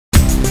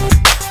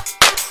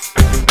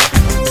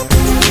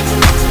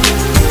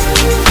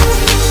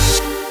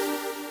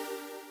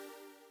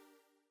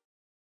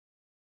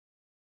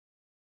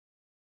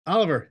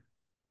Oliver,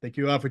 thank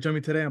you for joining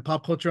me today on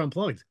Pop Culture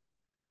Unplugged.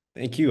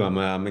 Thank you.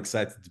 I'm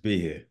excited to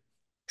be here.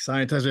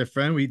 Exciting times, my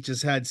friend. We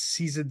just had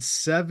season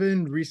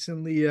seven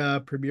recently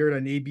premiered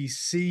on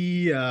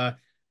ABC.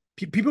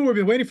 People have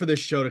been waiting for this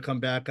show to come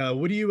back.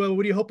 What are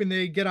you hoping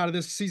they get out of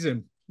this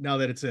season now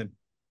that it's in?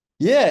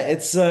 Yeah,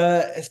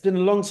 it's been a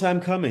long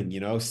time coming, you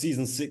know.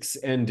 Season six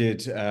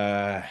ended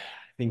I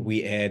think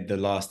we aired the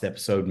last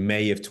episode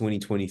May of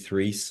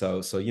 2023.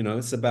 So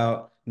it's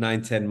about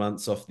 9, 10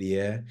 months off the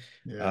air.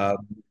 Yeah.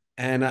 Um,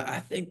 and I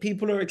think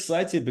people are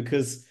excited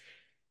because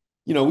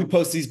we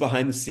post these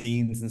behind the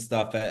scenes and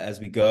stuff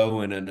as we go,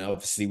 and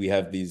obviously we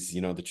have these,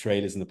 the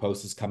trailers and the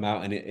posters come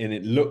out, and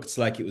it looked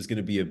like it was going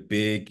to be a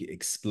big,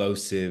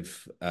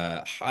 explosive,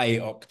 high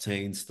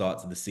octane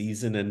start to the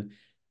season, and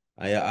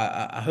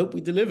I hope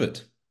we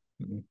delivered.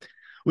 Mhm.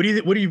 What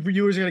do you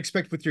viewers gonna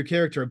expect with your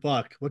character,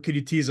 Buck? What could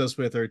you tease us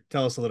with or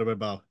tell us a little bit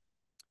about?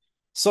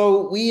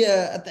 So we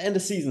at the end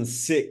of season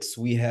six,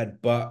 we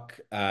had Buck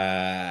in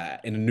a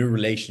new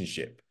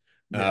relationship.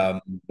 Yeah.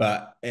 Um,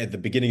 but at the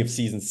beginning of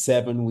season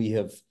seven, we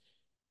have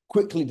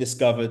quickly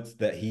discovered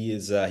that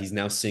he's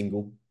now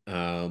single.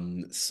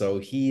 So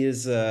he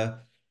is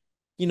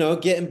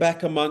getting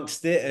back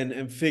amongst it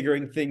and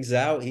figuring things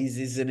out.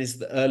 He's in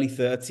his early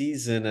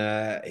 30s,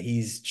 and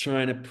he's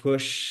trying to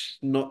push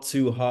not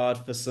too hard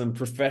for some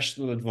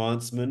professional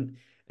advancement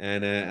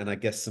and I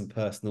guess some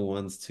personal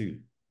ones too.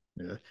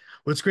 Yeah.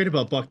 What's great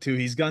about Buck too,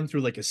 he's gone through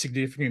like a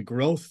significant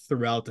growth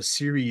throughout the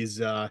series.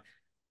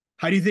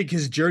 How do you think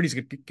his journey's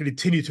gonna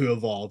continue to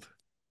evolve?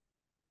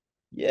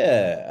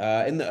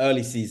 Yeah, in the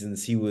early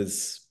seasons, he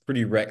was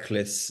pretty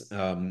reckless,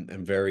 and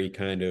very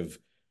kind of.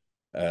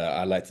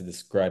 I like to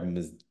describe him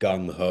as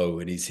gung ho,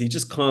 and he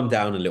just calmed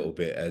down a little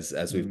bit as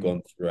we've Mm.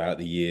 gone throughout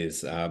the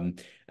years.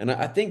 And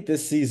I think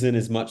this season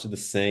is much of the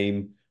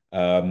same.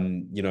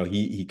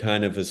 He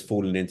kind of has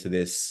fallen into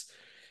this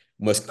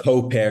almost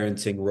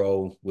co-parenting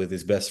role with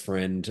his best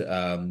friend,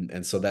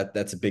 and so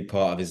that's a big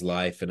part of his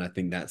life, and I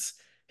think that's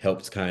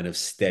helped kind of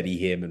steady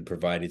him and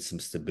provided some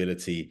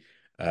stability.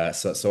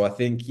 So I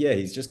think, yeah,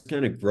 he's just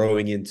kind of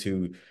growing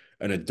into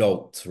an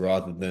adult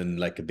rather than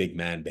like a big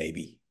man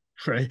baby.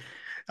 Right.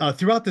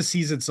 Throughout the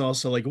seasons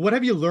also, like what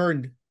have you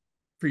learned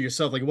for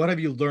yourself? Like what have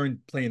you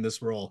learned playing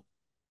this role?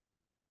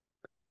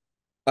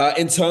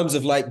 In terms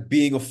of like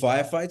being a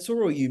firefighter,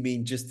 or you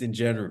mean just in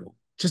general?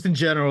 Just in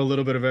general, a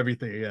little bit of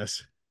everything, I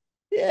guess.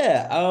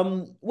 Yeah.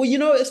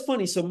 Well, it's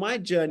funny. So my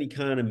journey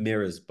kind of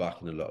mirrors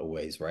Buck in a lot of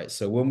ways, right?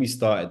 So when we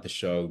started the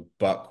show,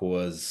 Buck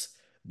was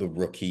the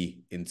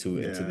rookie into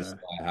this Yeah.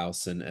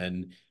 firehouse,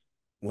 and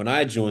when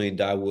I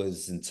joined, I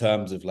was, in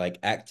terms of like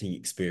acting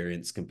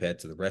experience compared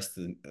to the rest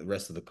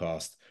of the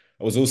cast,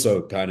 I was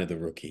also kind of the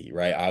rookie,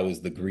 right? I was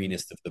the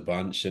greenest of the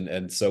bunch,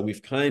 and so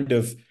we've kind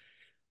of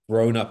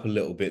grown up a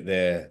little bit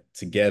there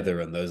together,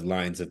 and those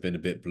lines have been a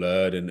bit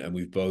blurred, and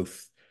we've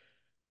both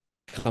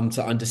come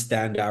to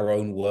understand our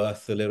own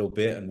worth a little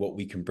bit and what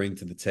we can bring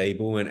to the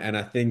table. And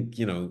I think,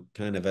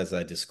 kind of as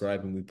I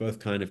describe, and we both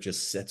kind of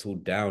just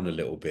settled down a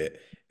little bit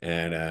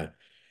and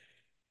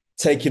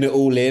taking it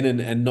all in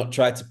and not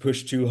try to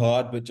push too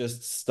hard, but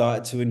just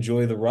started to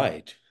enjoy the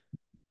ride.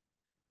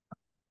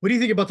 What do you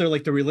think about their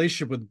like the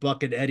relationship with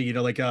Buck and Eddie?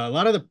 Like a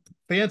lot of the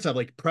fans have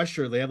like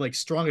pressure. They have like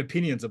strong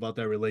opinions about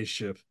that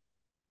relationship.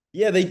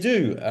 Yeah, they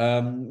do.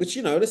 Which,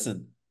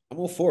 listen, I'm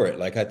all for it.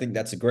 Like, I think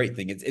that's a great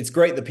thing. It's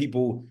great that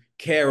people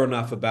care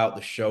enough about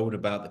the show and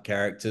about the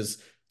characters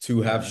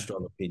to have Yeah.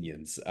 strong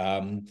opinions.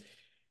 I've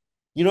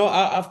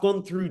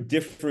gone through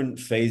different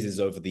phases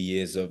over the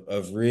years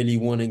of really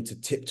wanting to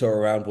tiptoe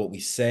around what we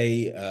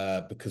say,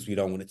 because we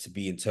don't want it to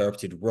be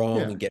interpreted wrong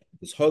Yeah. and get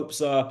people's hopes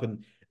up,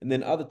 and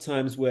then other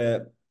times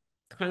where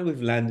kind of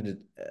we've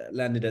landed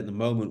at the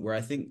moment where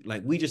I think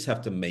like we just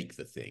have to make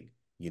the thing.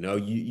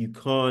 You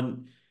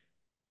can't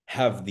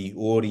have the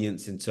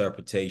audience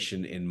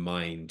interpretation in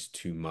mind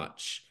too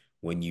much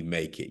when you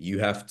make it. You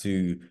have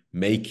to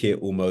make it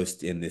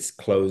almost in this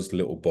closed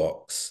little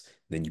box.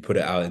 Then you put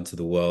it out into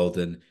the world,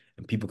 and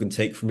people can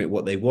take from it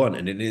what they want.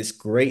 And it is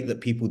great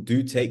that people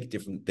do take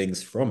different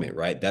things from it,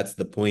 right? That's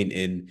the point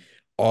in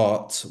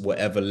art,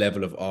 whatever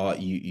level of art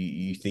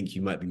you think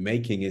you might be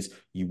making, is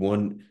you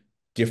want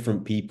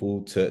different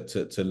people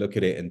to look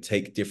at it and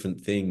take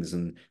different things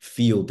and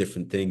feel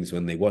different things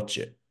when they watch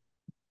it.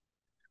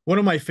 One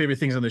of my favorite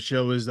things on the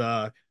show is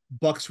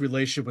Buck's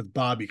relationship with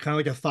Bobby, kind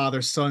of like a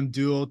father-son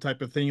duo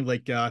type of thing.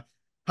 Like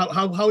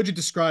how would you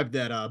describe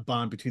that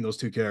bond between those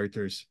two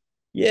characters?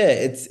 Yeah,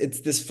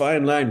 it's this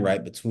fine line,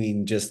 right,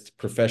 between just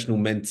professional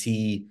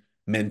mentee, Yeah.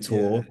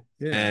 mentor,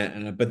 Yeah.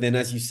 and but then,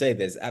 as you say,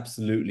 there's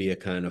absolutely a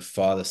kind of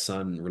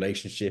father-son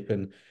relationship,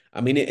 and I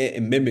mean,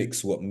 it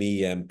mimics what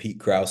me and Pete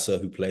Krauser,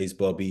 who plays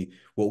Bobby,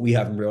 what we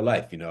have in real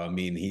life. I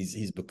mean,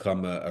 he's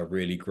become a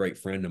really great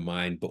friend of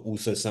mine, but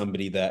also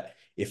somebody that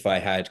if I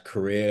had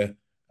career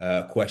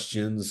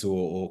questions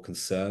or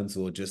concerns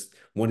or just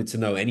wanted to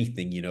know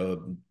anything,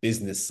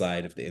 business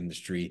side of the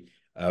industry,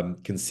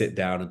 can sit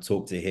down and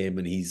talk to him,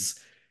 and he's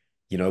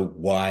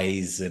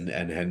wise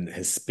and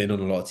has been on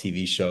a lot of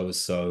TV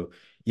shows. So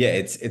yeah,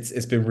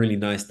 it's been really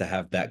nice to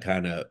have that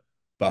kind of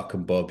Buck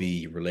and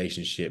Bobby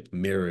relationship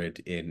mirrored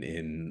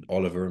in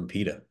Oliver and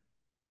Peter.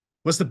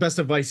 What's the best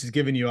advice he's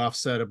given you,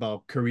 Offset,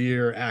 about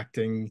career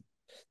acting?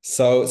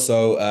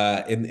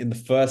 In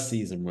the first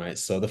season, right?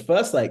 So the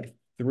first like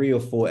 3 or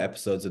 4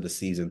 episodes of the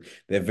season,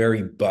 they're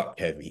very Buck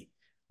heavy.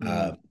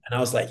 Mm, And I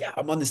was like, yeah,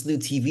 I'm on this new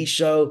TV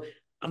show.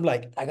 I'm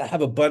like, I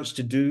have a bunch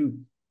to do.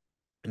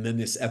 And then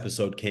this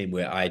episode came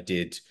where I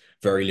did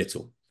very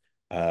little.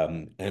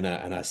 And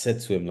I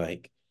said to him,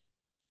 like,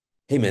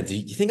 hey man, do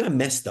you think I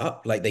messed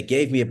up? Like they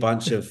gave me a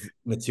bunch of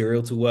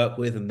material to work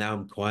with, and now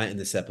I'm quiet in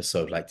this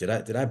episode. Like, did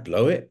I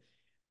blow it?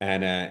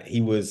 And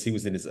he was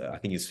in his I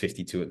think he was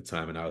 52 at the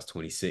time, and I was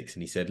 26.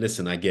 And he said,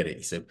 "Listen, I get it."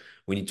 He said,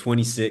 "When you're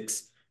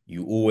 26,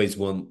 you always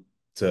want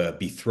to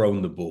be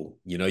thrown the ball.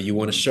 You know, you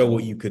want to mm, show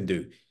what you can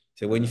do.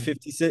 So when you're uh,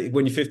 56,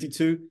 when you're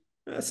 52,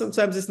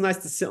 sometimes it's nice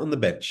to sit on the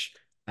bench.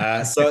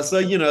 So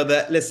you know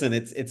that. Listen,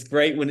 it's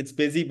great when it's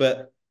busy,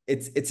 but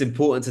it's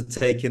important to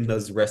take in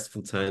those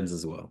restful times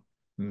as well."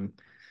 mm.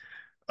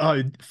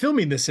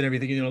 Filming this and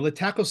everything, let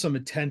tackle some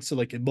intense,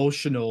 like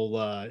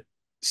emotional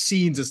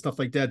scenes and stuff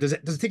like that. Does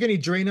it take any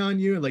drain on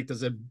you? Like,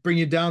 does it bring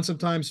you down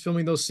sometimes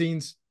filming those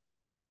scenes?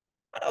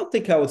 I don't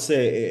think I would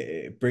say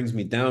it brings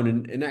me down.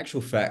 In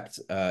actual fact,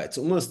 it's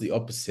almost the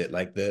opposite.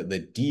 Like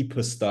the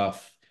deeper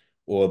stuff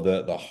or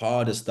the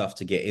harder stuff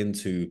to get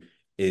into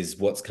is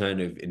what's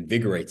kind of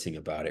invigorating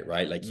about it,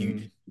 right? Like you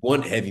Mm,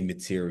 want heavy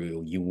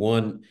material, you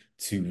want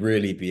to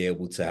really be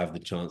able to have the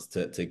chance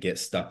to get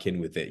stuck in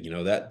with it. You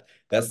know,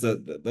 those are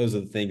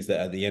the things that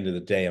at the end of the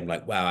day, I'm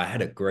like, wow, I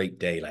had a great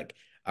day. Like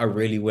I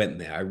really went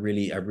there. I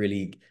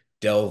really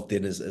delved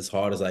in as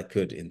hard as I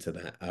could into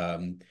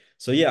that.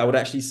 So yeah, I would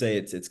actually say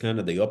it's kind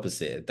of the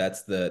opposite.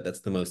 That's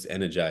the most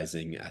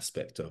energizing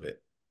aspect of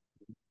it.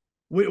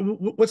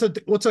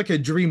 what's like a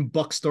dream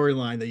Buck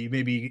storyline that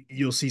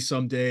you'll see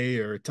someday,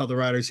 or tell the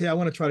writers, "Hey, I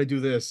want to try to do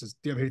this."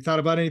 Have you thought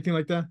about anything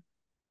like that?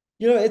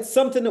 You know, it's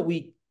something that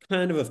we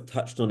kind of have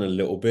touched on a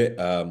little bit.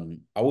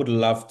 I would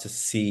love to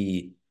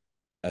see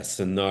a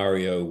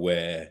scenario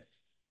where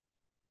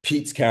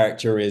Pete's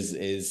character is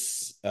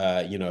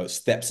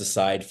steps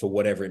aside for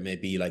whatever it may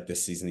be. Like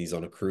this season, he's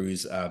on a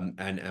cruise, and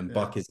Yeah.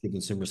 Buck is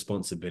given some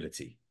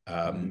responsibility.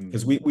 Mm,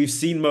 Because we've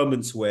seen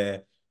moments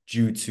where,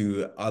 due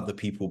to other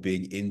people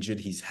being injured,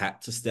 he's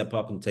had to step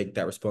up and take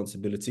that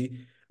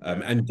responsibility, yeah.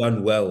 and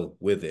done well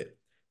with it.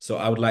 So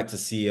I would like to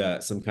see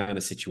some kind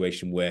of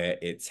situation where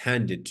it's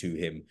handed to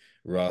him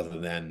rather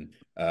than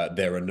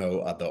there are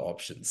no other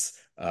options.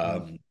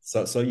 Mm,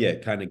 So yeah,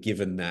 kind of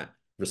given that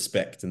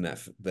respect and that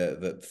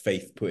the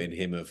faith put in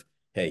him of,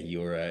 hey,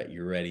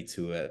 you're ready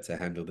to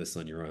handle this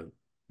on your own.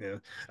 yeah.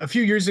 A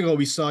few years ago,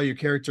 we saw your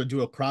character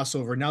do a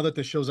crossover. Now that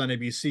the show's on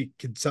ABC,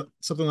 could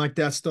something like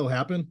that still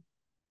happen?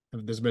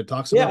 There's been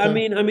talks Yeah, about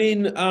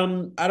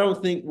that. I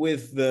don't think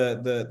with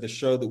the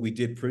show that we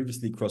did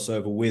previously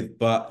crossover with,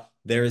 but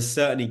there is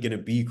certainly going to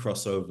be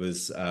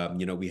crossovers.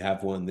 You know, we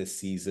have one this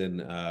season.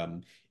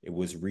 It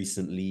was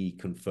recently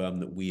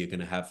confirmed that we are going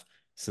to have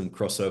some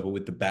crossover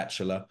with The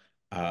Bachelor.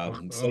 Oh,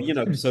 So oh. you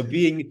know, so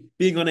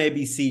being on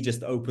ABC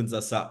just opens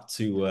us up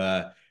to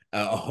a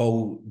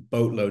whole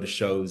boatload of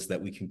shows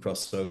that we can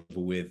cross over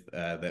with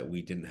that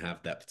we didn't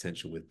have that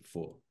potential with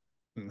before.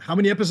 How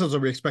many episodes are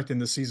we expecting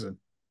this season?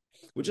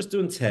 We're just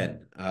doing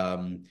 10.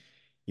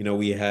 You know,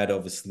 we had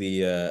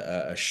obviously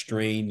a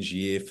strange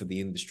year for the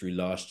industry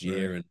last Right.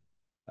 year.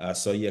 And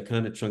so, yeah,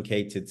 kind of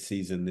truncated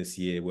season this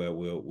year where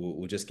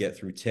we'll just get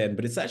through 10.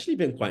 But it's actually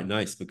been quite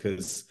nice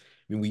because,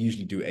 I mean, we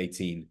usually do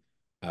 18.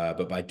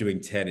 But by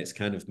doing 10, it's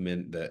kind of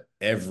meant that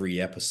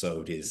every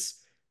episode is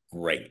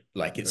great.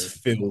 Like it's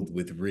Right. filled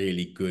with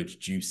really good,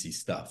 juicy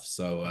stuff.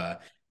 So,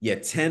 yeah,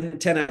 ten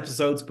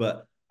episodes,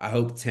 but I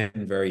hope 10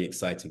 very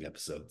exciting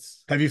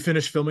episodes. Have you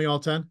finished filming all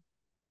 10?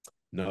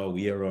 No,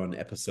 we are on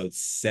episode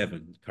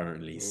 7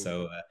 currently.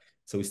 Oh.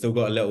 So we still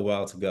got a little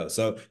while to go.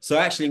 So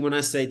actually, when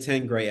I say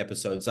 10 great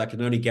episodes, I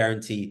can only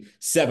guarantee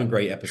 7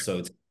 great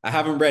episodes. I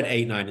haven't read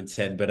 8, 9, and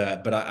 10, but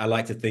I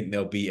like to think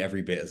they'll be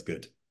every bit as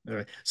good. All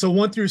right. So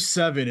 1 through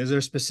 7, is there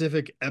a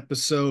specific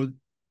episode?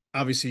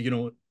 Obviously, you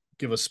don't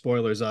give us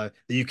spoilers, that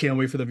you can't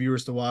wait for the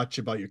viewers to watch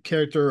about your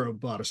character or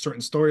about a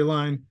certain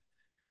storyline.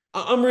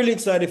 I'm really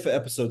excited for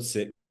episode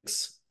 6.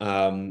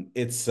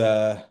 It's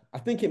I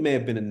think it may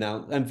have been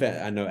announced. In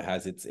fact, I know it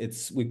has.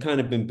 It's we've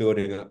kind of been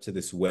building up to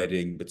this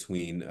wedding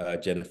between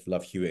Jennifer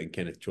Love Hewitt and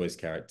Kenneth Choi's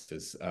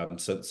characters.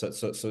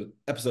 So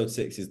episode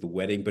 6 is the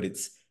wedding, but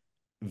it's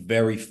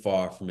very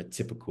far from a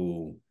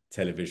typical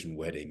television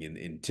wedding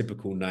in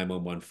typical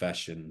 911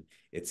 fashion.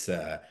 It's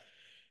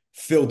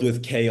filled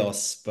with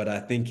chaos, but I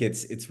think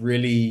it's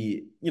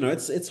really,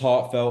 it's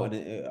heartfelt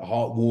and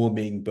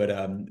heartwarming,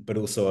 but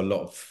also a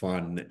lot of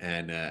fun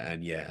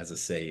and yeah, as I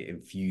say,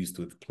 infused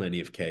with plenty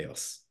of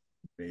chaos.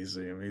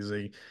 Amazing,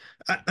 amazing.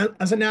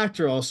 As an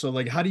actor, also,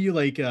 like, how do you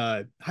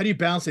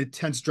balance the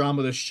intense drama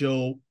of the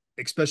show,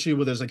 especially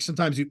with there's like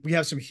sometimes we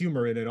have some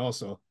humor in it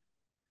also.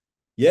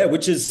 Yeah,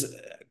 which is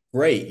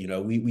great. You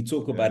know, we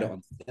talk about Yeah, it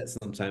on set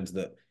sometimes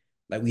that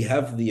like we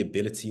have the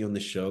ability on the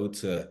show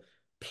to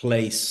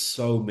play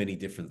so many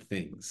different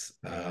things.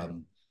 yeah.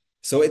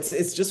 So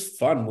it's just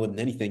fun more than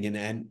anything,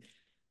 and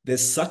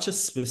there's such a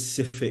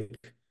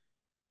specific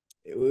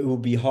it will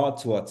be hard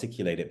to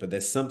articulate it, but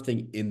there's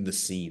something in the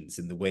scenes,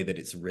 in the way that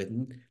it's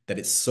written, that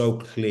it's so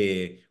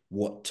clear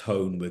what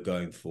tone we're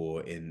going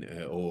for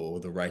or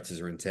the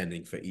writers are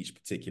intending for each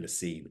particular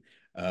scene.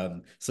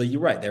 So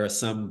you're right, there are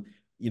some,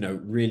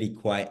 really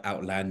quite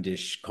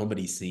outlandish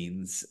comedy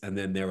scenes, and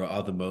then there are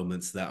other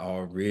moments that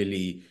are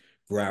really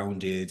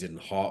grounded and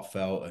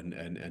heartfelt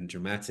and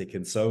dramatic.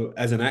 And so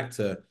as an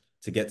actor,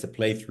 to get to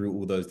play through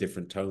all those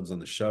different tones on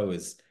the show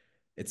is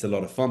it's a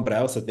lot of fun. But I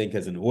also think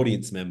as an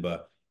audience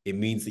member, it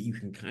means that you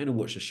can kind of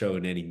watch a show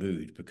in any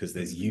mood because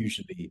there's Mhm.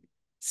 usually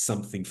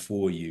something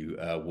for you,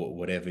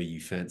 whatever you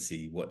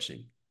fancy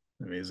watching.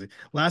 Amazing.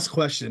 Last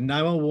question.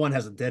 911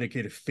 has a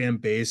dedicated fan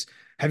base.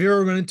 Have you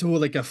ever run into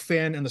like a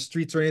fan in the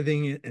streets or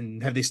anything,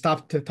 and have they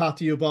stopped to talk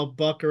to you about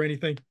Buck or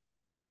anything?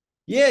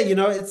 Yeah,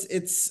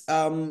 it's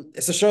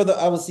a show that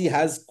obviously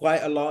has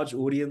quite a large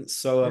audience.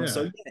 So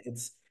Yeah, yeah,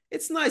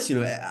 it's nice.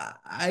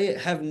 I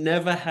have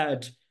never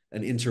had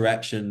an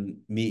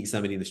interaction meeting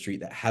somebody in the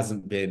street that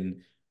hasn't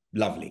been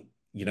lovely.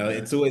 yeah,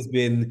 It's always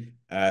been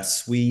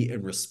sweet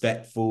and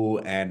respectful,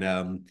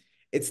 and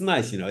it's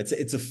nice.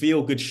 It's a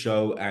feel good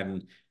show,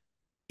 and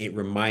it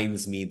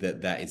reminds me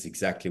that that is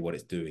exactly what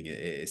it's doing.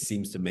 It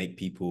seems to make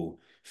people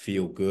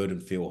feel good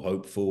and feel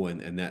hopeful,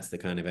 and that's the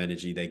kind of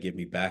energy they give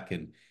me back.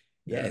 And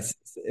yeah, yeah.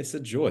 it's a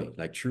joy.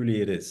 Like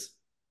truly, it is.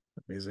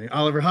 Amazing.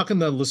 Oliver, how can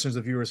the listeners,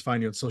 the viewers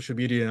find you on social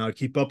media and how to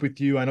keep up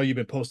with you? I know you've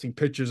been posting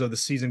pictures of the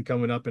season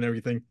coming up and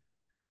everything.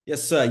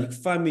 Yes, sir. You can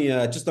find me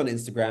just on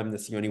Instagram.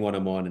 That's the only one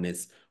I'm on, and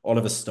it's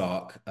Oliver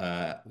Stark,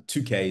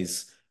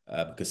 2Ks,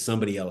 because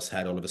somebody else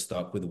had Oliver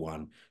Stark with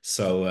one.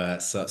 So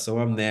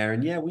I'm there,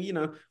 and yeah, we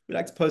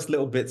like to post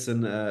little bits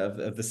of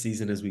the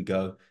season as we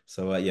go.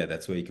 So yeah,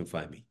 that's where you can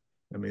find me.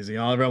 Amazing.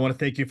 Oliver, I want to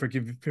thank you for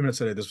giving a few minutes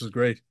today. This was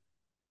great.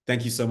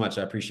 Thank you so much.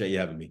 I appreciate you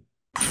having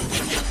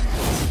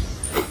me.